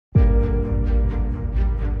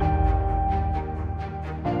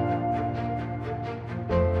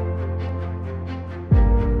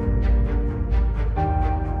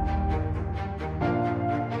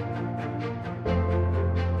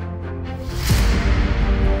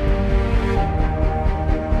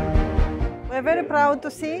very proud to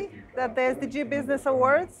see that the SDG Business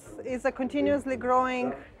Awards is a continuously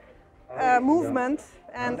growing movement,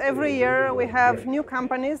 and every year we have new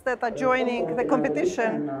companies that are joining the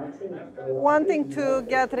competition, wanting to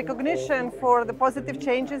get recognition for the positive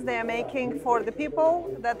changes they are making for the people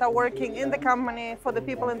that are working in the company, for the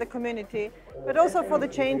people in the community, but also for the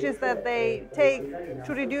changes that they take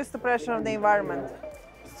to reduce the pressure on the environment.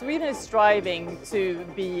 Sweden is striving to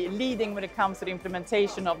be leading when it comes to the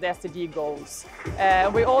implementation of the SDG goals.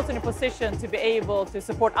 We're also in a position to be able to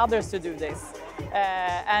support others to do this.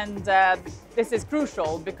 This is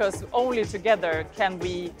crucial because only together can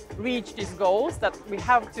we reach these goals. That we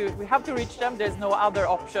have to reach them. There's no other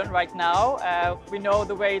option right now. We know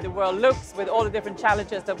the way the world looks with all the different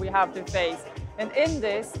challenges that we have to face. And in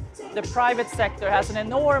this, the private sector has an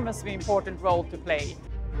enormously important role to play.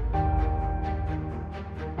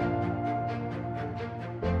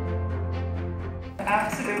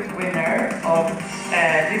 Absolute winner of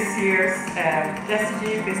this year's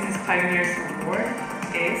SDG Business Pioneers Award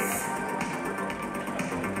is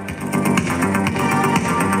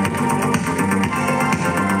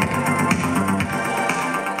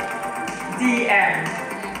DM.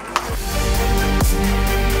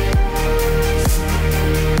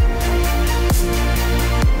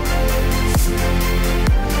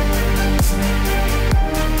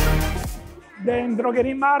 Den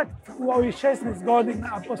Drogerie Markt u ovih 16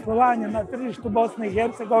 godina poslovanja na tržištu Bosne i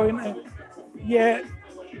Hercegovine je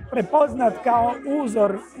prepoznat kao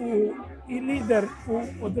uzor i lider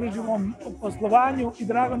u održivom poslovanju i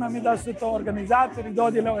drago nam je da su to organizatori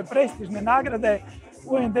dodjele ove prestižne nagrade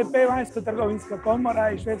UNDP, Vanjsko-trgovinska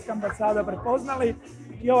komora i Švedska ambasada prepoznali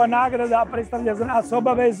i ova nagrada predstavlja za nas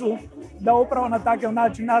obavezu da upravo na takav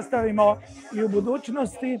način nastavimo i u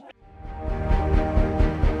budućnosti.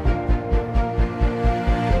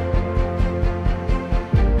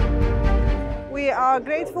 We are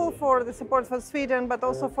grateful for the support for Sweden, but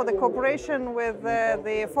also for the cooperation with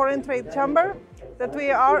the Foreign Trade Chamber, that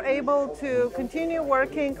we are able to continue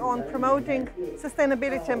working on promoting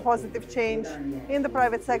sustainability and positive change in the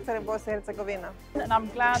private sector in Bosnia and Herzegovina. And I'm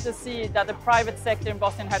glad to see that the private sector in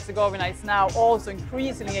Bosnia and Herzegovina is now also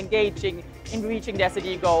increasingly engaging in reaching the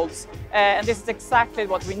SDG goals. And this is exactly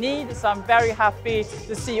what we need, so I'm very happy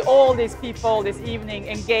to see all these people this evening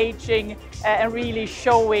engaging and really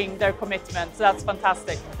showing their commitment. So that's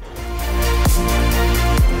fantastic.